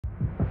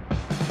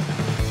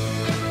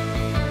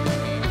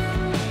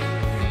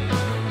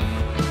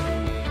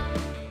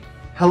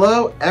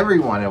Hello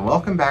everyone and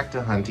welcome back to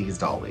Hunty's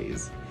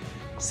Dollies.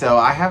 So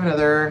I have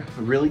another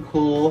really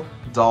cool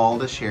doll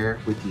to share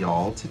with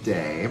y'all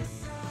today.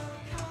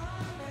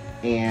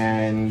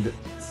 And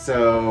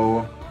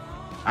so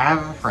I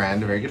have a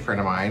friend, a very good friend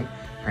of mine.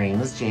 Her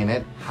name is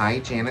Janet. Hi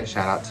Janet,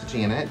 shout out to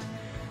Janet.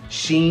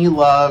 She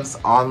loves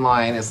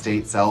online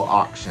estate sale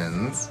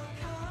auctions.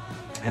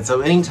 And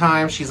so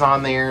anytime she's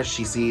on there,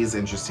 she sees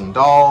interesting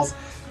dolls,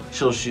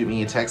 she'll shoot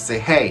me a text, say,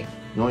 hey,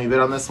 you want me to bid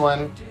on this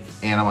one?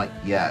 And I'm like,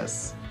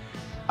 yes.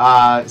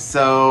 I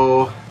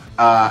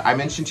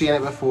mentioned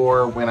Janet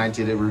before when I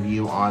did a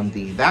review on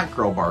the That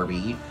Girl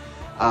Barbie.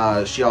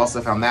 She also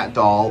found that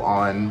doll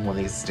on one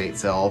of these estate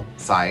sale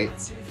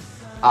sites.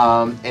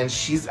 And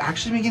she's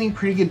actually been getting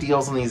pretty good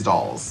deals on these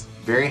dolls.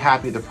 Very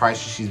happy with the price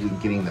she's been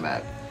getting them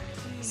at.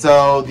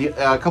 So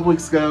a couple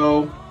weeks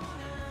ago,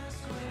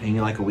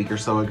 maybe like a week or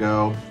so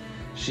ago,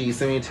 she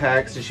sent me a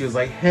text and she was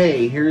like,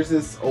 hey, here's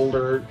this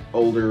older,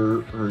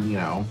 or you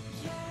know,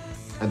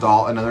 a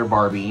doll, another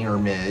Barbie or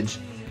Midge,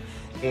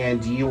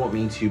 and do you want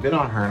me to bid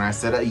on her? And I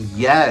said,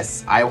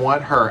 yes, I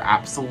want her,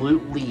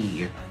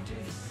 absolutely.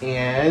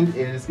 And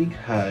it is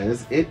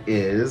because it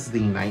is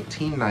the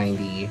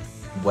 1990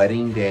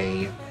 Wedding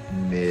Day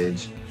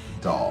Midge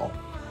doll.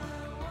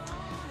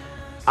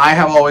 I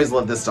have always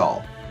loved this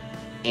doll,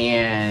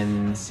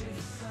 and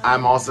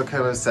I'm also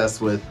kind of obsessed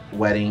with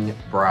wedding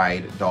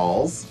bride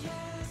dolls.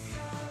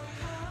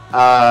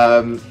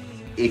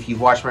 If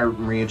you've watched my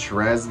Maria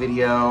Therese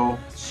video,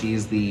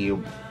 she's the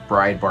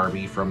bride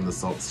Barbie from the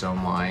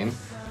Silkstone line.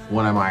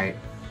 One of my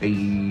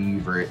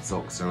favorite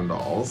Silkstone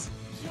dolls.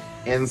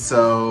 And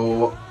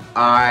so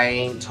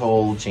I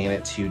told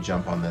Janet to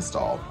jump on this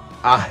doll.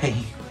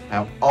 I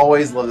have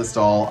always loved this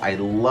doll. I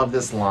love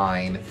this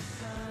line.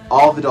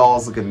 All the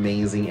dolls look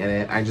amazing in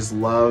it. I just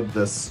love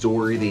the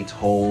story they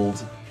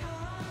told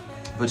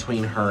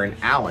between her and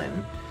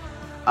Alan.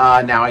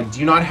 Now, I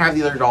do not have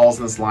the other dolls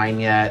in this line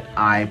yet.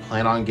 I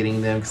plan on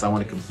getting them because I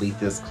want to complete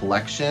this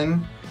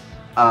collection.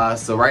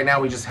 So right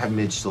now we just have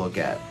Midge to look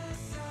at.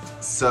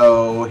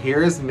 So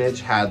here is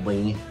Midge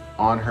Hadley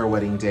on her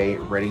wedding day,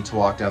 ready to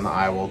walk down the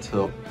aisle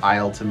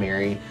to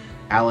marry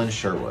Alan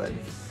Sherwood.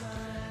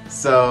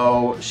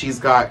 So she's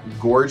got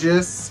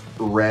gorgeous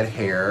red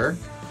hair.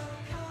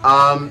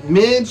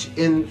 Midge,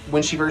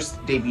 when she first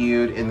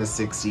debuted in the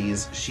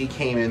 60s, she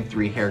came in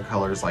 3 hair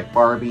colors like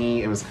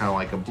Barbie. It was kind of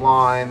like a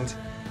blonde,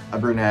 a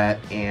brunette,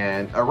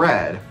 and a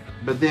red.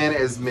 But then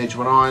as Midge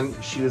went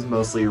on, she was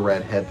mostly a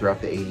redhead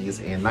throughout the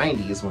 80s and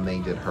 90s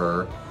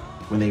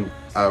when they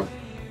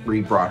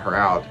re-brought her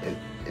out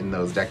in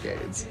those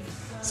decades.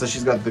 So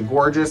she's got the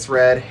gorgeous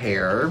red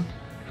hair.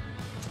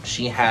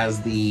 She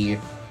has the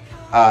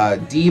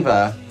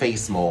diva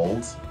face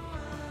mold.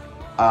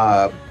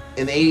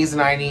 In the 80s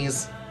and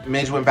 90s,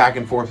 Midge went back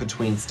and forth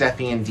between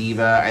Steffi and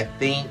Diva. I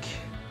think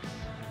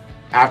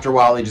after a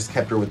while they just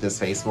kept her with this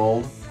face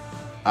mold,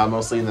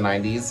 mostly in the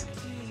 90s.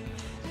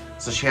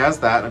 So she has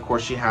that, and of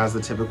course she has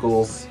the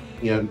typical,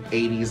 you know,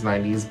 80s,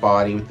 90s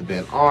body with the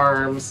bent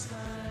arms.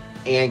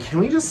 And can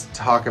we just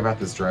talk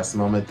about this dress a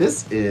moment?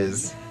 This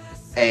is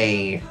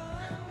a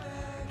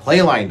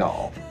playline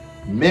doll,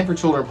 meant for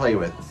children to play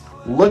with.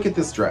 Look at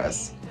this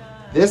dress.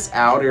 This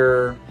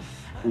outer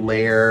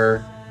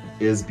layer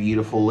is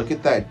beautiful. Look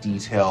at that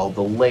detail,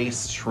 the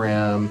lace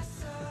trim,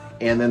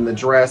 and then the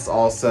dress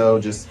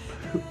also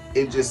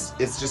it's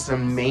just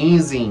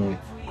amazing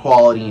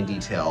quality and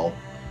detail.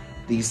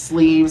 These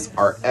sleeves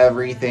are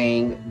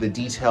everything. The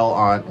detail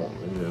on, well,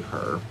 let me move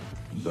her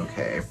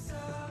bouquet.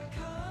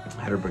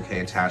 I had her bouquet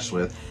attached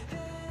with,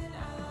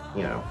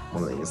 you know,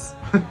 one of these.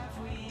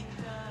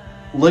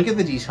 Look at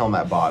the detail on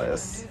that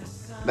bodice.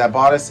 That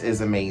bodice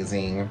is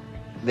amazing.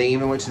 They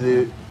even went to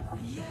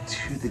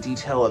the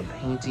detail of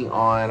painting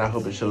on, I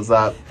hope it shows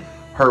up,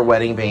 her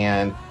wedding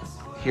band.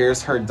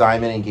 Here's her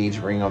diamond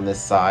engagement ring on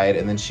this side,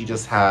 and then she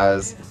just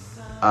has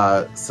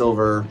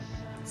silver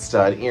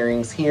stud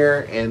earrings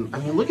here. And I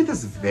mean, look at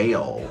this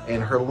veil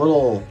and her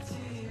little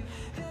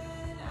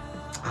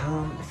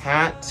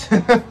hat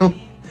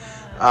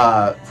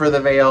for the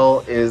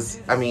veil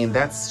is, I mean,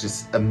 that's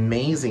just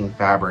amazing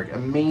fabric,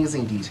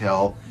 amazing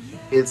detail.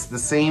 It's the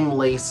same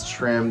lace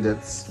trim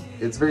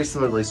it's very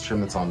similar to lace trim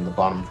that's on the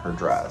bottom of her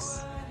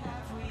dress.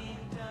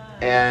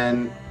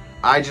 And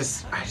I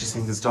just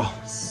think this doll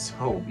is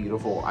so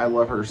beautiful. I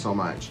love her so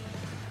much.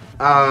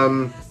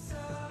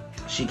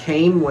 She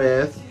came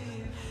with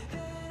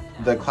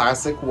the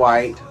classic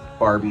white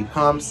Barbie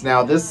pumps.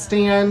 Now this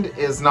stand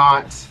is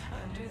not,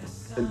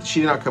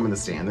 she did not come in the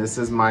stand. This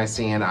is my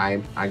stand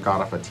I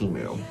got off of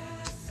Temu.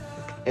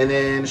 And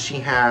then she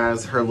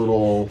has her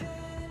little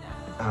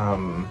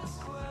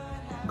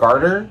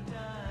garter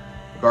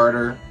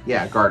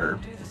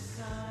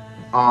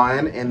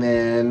on. And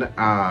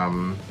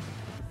then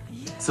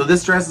so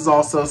this dress is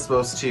also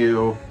supposed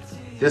to,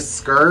 this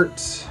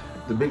skirt,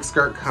 the big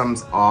skirt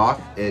comes off.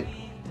 It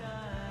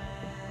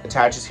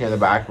attaches here in the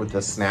back with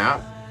the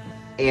snap.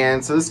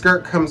 And so the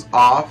skirt comes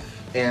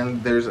off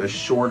and there's a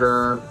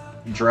shorter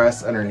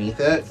dress underneath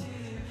it.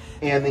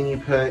 And then you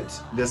put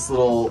this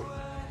little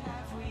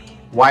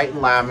white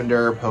and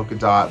lavender polka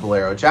dot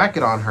bolero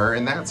jacket on her,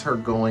 and that's her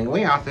going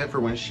away outfit for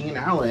when she and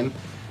Alan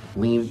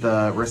leave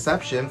the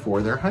reception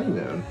for their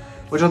honeymoon,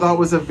 which I thought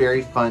was a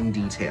very fun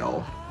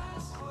detail.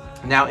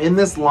 Now in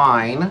this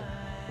line,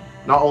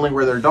 not only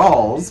were there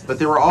dolls, but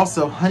there were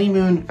also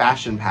honeymoon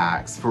fashion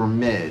packs for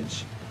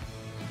Midge.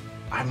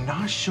 I'm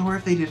not sure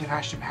if they did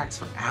fashion packs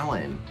for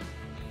Alan.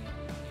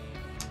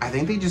 I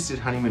think they just did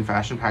honeymoon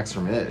fashion packs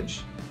for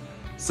Midge.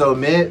 So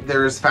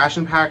there's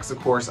fashion packs, of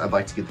course. I'd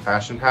like to get the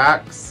fashion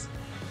packs.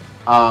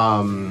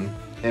 And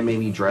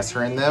maybe dress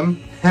her in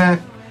them.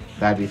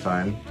 That'd be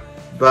fun.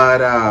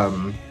 But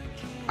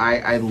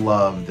I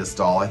love this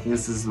doll. I think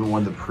this is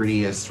one of the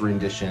prettiest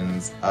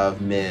renditions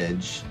of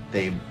Midge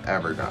they've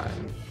ever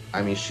done.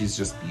 I mean, she's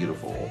just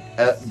beautiful.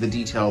 The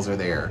details are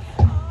there.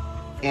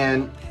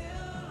 And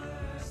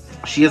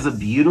she has a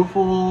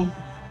beautiful,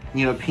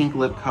 you know, pink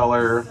lip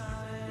color,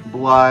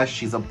 blush.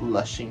 She's a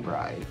blushing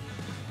bride.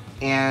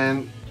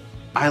 And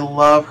I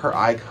love her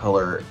eye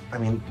color. I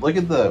mean,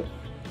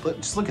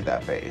 just look at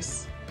that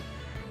face.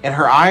 And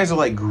her eyes are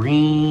like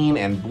green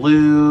and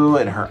blue,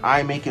 and her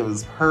eye makeup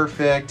is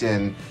perfect,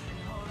 and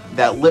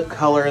that lip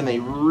color, and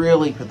they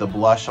really put the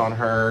blush on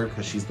her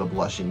because she's the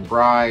blushing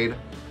bride.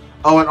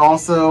 Oh, and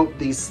also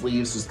these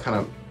sleeves just kind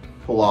of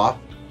pull off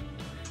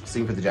so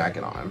you can put the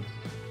jacket on.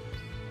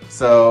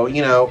 So,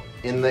 you know,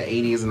 in the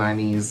 80s and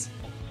 90s,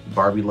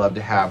 Barbie loved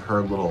to have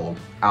her little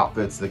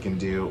outfits that can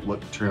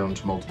turn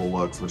into multiple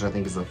looks, which I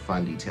think is a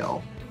fun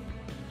detail.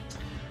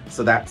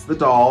 So that's the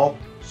doll.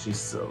 She's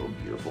so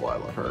beautiful. I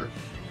love her.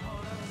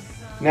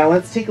 Now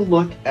let's take a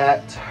look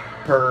at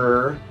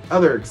her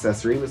other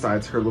accessory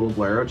besides her little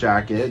bolero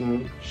jacket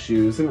and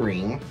shoes and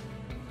ring.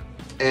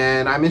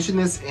 And I mentioned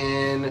this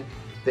in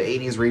the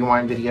 80s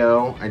Rewind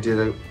video I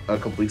did a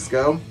couple weeks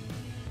ago.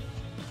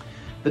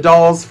 The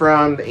dolls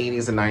from the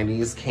 80s and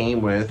 90s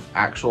came with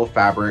actual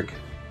fabric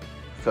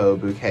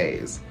faux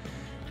bouquets.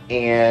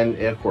 And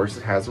of course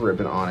it has a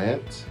ribbon on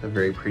it, a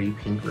very pretty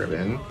pink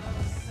ribbon.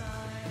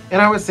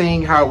 And I was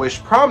saying how I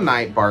wish Prom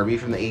Night Barbie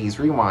from the 80s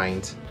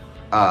Rewind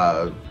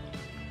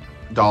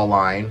doll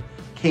line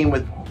came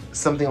with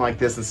something like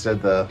this instead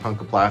of the hunk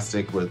of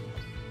plastic with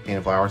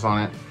painted flowers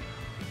on it.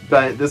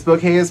 But this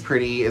bouquet is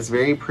pretty. It's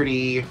very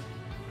pretty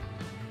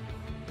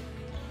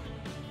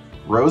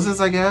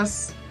roses, I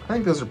guess. I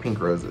think those are pink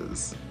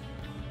roses.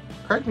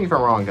 Correct me if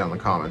I'm wrong down in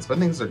the comments, but I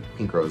think those are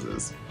pink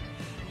roses.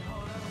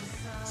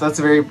 So that's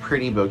a very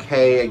pretty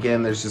bouquet.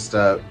 Again, there's just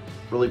a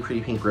really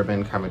pretty pink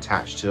ribbon kind of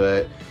attached to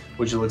it,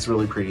 which looks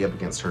really pretty up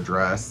against her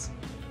dress.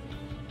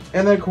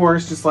 And then of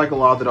course, just like a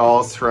lot of the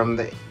dolls from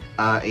the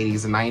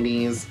 80s and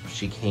 90s,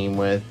 she came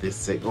with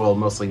this, well,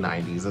 mostly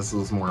 90s. This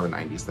was more of a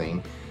 90s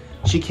thing.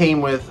 She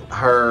came with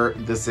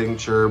the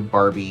signature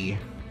Barbie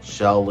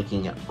shell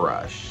looking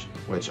brush,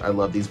 which I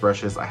love these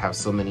brushes. I have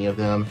so many of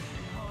them,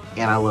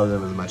 and I love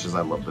them as much as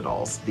I love the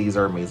dolls. These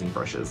are amazing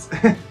brushes.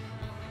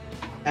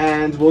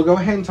 And we'll go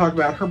ahead and talk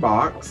about her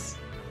box.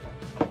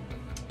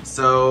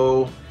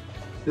 So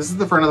this is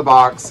the front of the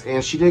box,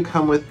 and she did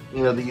come with,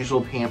 you know, the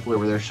usual pamphlet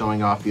where they're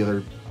showing off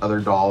the other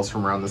dolls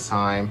from around this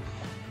time.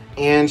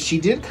 And she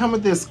did come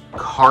with this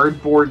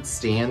cardboard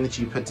stand that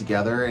you put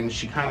together, and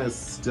she kind of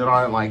stood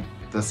on it like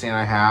the stand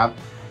I have.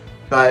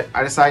 But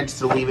I decided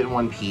to leave it in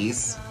one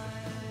piece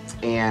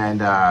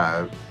and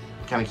kind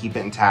of keep it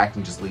intact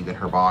and just leave it in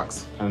her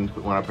box and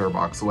put one up her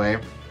box away.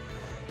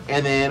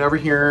 And then over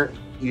here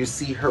you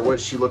see what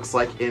she looks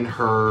like in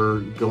her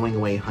going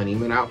away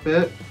honeymoon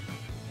outfit.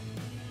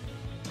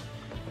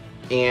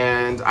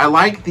 And I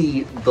like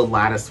the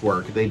lattice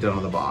work they've done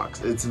on the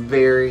box. It's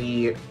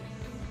very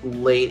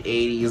late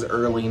 80s,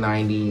 early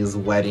 90s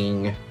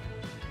wedding,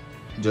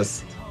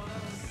 just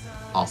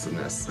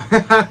awesomeness.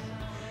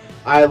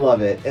 I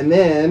love it. And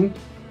then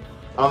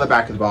on the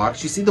back of the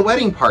box, you see the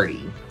wedding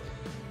party.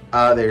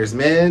 There's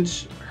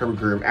Midge, her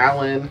groom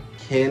Alan,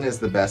 Ken is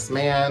the best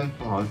man.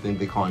 Well, I think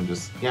they call him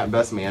just, yeah,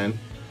 best man.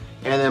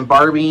 And then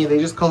Barbie, they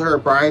just call her a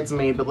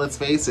bridesmaid, but let's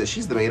face it,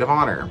 she's the maid of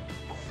honor.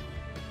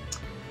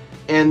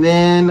 And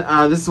then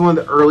this is one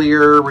of the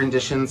earlier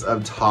renditions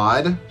of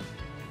Todd.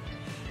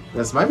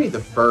 This might be the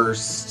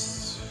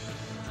first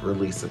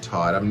release of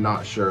Todd. I'm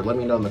not sure. Let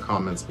me know in the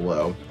comments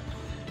below.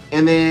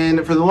 And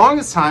then for the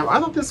longest time, I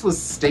thought this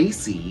was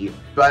Stacy,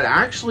 but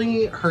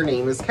actually her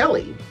name is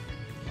Kelly.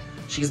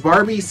 She's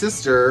Barbie's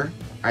sister,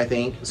 I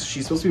think.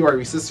 She's supposed to be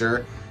Barbie's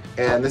sister.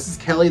 And this is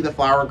Kelly, the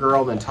flower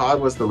girl, and then Todd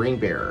was the ring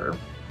bearer.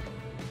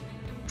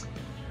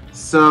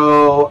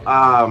 So,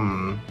 I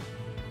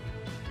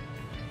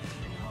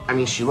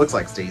mean, she looks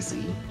like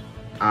Stacy.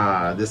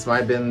 This might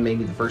have been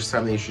maybe the first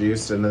time they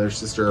introduced another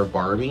sister of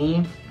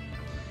Barbie.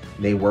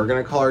 They were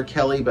going to call her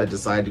Kelly, but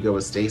decided to go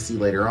with Stacy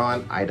later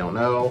on. I don't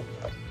know.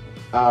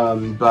 I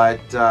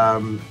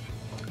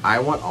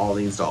want all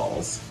these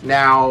dolls.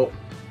 Now,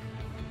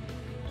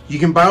 you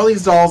can buy all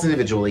these dolls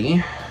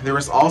individually. There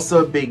was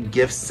also a big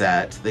gift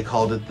set. They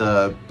called it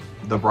the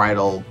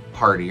bridal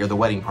party, or the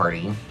wedding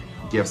party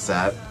gift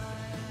set.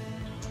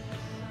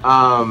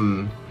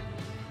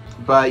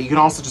 But you can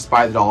also just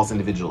buy the dolls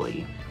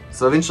individually.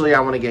 So eventually I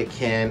want to get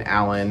Ken,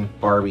 Alan,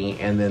 Barbie,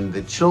 and then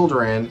the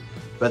children.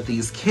 But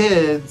these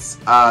kids,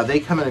 they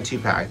come in a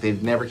 2-pack. They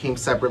never came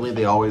separately.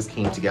 They always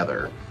came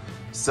together.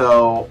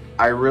 So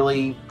I'm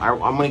going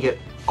to get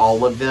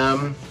all of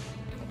them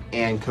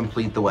and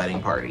complete the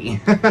wedding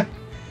party.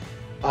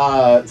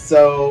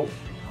 So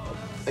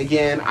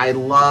again, I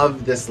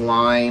love this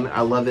line.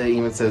 I love that it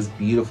even says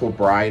beautiful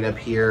bride up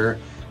here.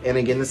 And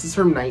again, this is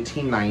from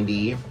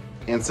 1990.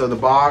 And so the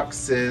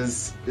box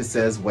it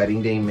says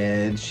Wedding Day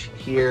Midge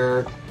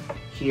here.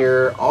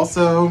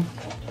 Also,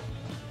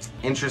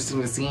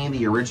 interesting to see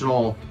the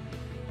original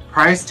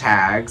price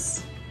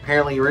tags.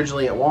 Apparently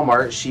originally at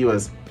Walmart, she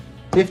was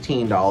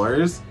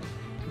 $15.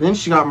 Then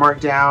she got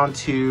marked down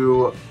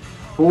to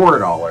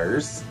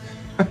 $4.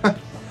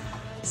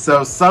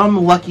 So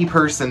some lucky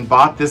person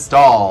bought this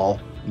doll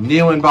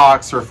new in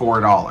box for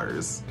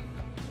 $4.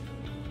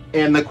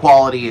 And the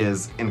quality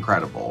is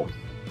incredible.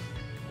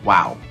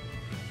 Wow.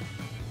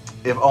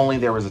 If only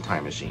there was a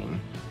time machine.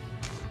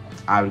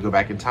 I would go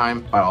back in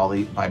time,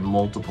 buy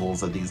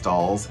multiples of these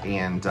dolls,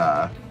 and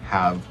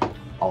have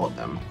all of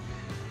them.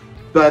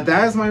 But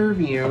that is my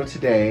review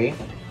today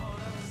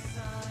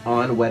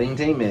on Wedding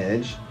Day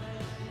Midge.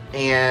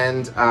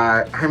 And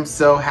I'm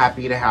so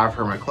happy to have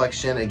her in my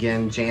collection.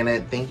 Again,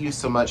 Janet, thank you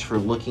so much for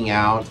looking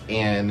out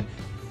and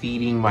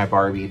feeding my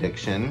Barbie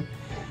addiction.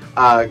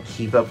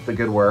 Keep up the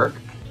good work.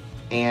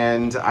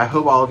 And I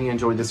hope all of you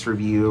enjoyed this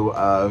review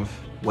of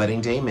Wedding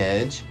Day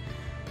Midge.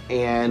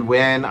 And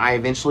when I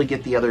eventually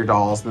get the other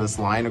dolls in this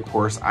line, of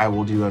course, I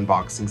will do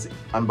unboxing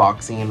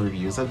and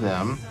reviews of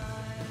them.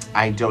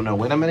 I don't know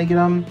when I'm going to get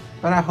them,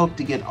 but I hope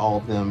to get all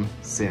of them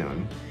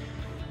soon.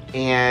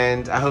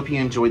 And I hope you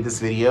enjoyed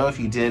this video. If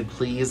you did,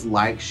 please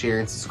like, share,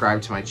 and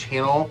subscribe to my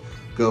channel.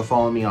 Go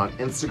follow me on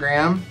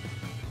Instagram.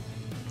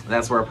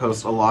 That's where I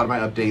post a lot of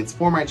my updates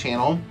for my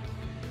channel.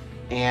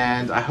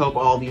 And I hope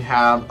all of you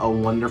have a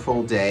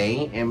wonderful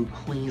day. And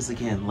please,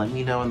 again, let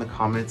me know in the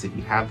comments if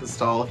you have this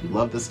doll, if you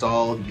love this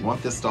doll, if you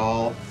want this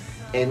doll,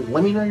 and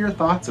let me know your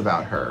thoughts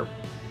about her.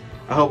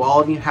 I hope all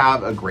of you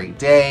have a great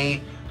day,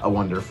 a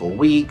wonderful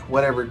week,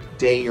 whatever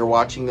day you're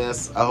watching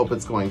this. I hope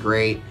it's going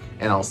great,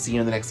 and I'll see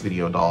you in the next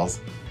video, dolls.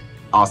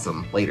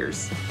 Awesome.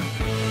 Laters.